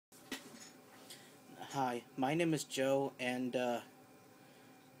Hi, my name is Joe, and I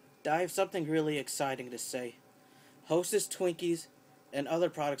have something really exciting to say. Hostess Twinkies and other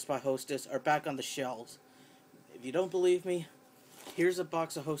products by Hostess are back on the shelves. If you don't believe me, here's a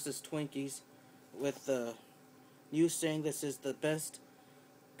box of Hostess Twinkies with the news saying this is the best,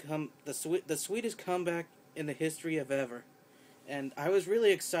 the sweetest comeback in the history of ever. And I was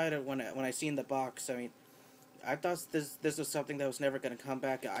really excited when I seen the box. I mean, I thought this was something that was never going to come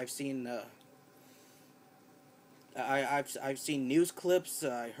back. I've seen news clips.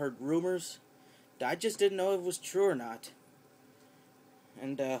 I heard rumors. I just didn't know if it was true or not.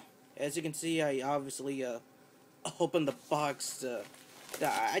 And as you can see, I obviously opened the box.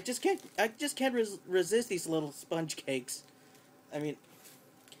 I just can't resist these little sponge cakes. I mean,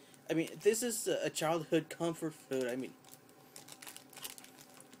 this is a childhood comfort food. I mean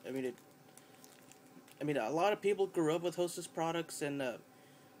it. A lot of people grew up with Hostess products, and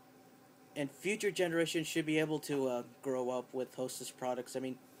future generations should be able to grow up with Hostess products.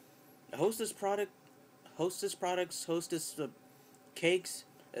 Hostess product, Hostess products, Hostess cakes.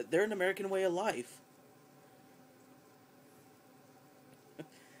 They're an American way of life.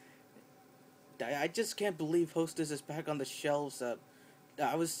 I just can't believe Hostess is back on the shelves.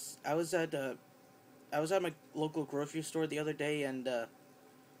 I was I was at uh, I was at my local grocery store the other day, and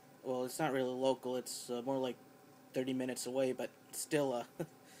well, it's not really local. It's more like 30 minutes away, but still,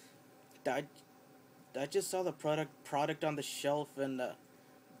 I I just saw the product on the shelf, and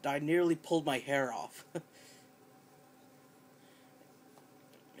I nearly pulled my hair off.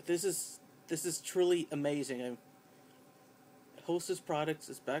 This is truly amazing. Hostess products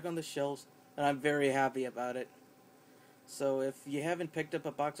is back on the shelves, and I'm very happy about it. So if you haven't picked up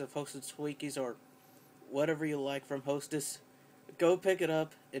a box of Hostess Twinkies or whatever you like from Hostess, go pick it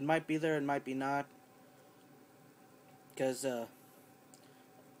up. It might be there, it might be not, because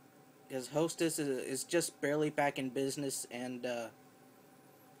Hostess is just barely back in business, and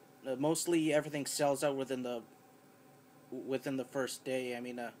mostly everything sells out within the first day.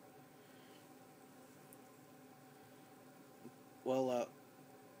 Well,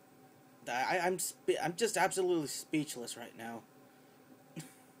 I'm just absolutely speechless right now.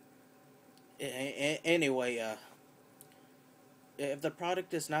 Anyway, if the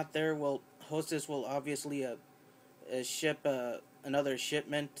product is not there, well, Hostess will obviously ship another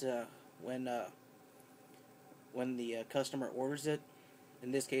shipment when the customer orders it.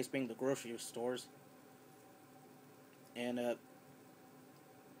 In this case, being the grocery stores, and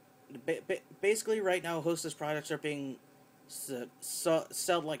basically right now, Hostess products are being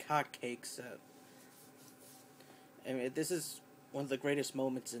sold like hotcakes. This is one of the greatest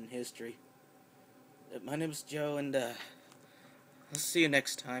moments in history. My name is Joe, and I'll see you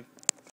next time.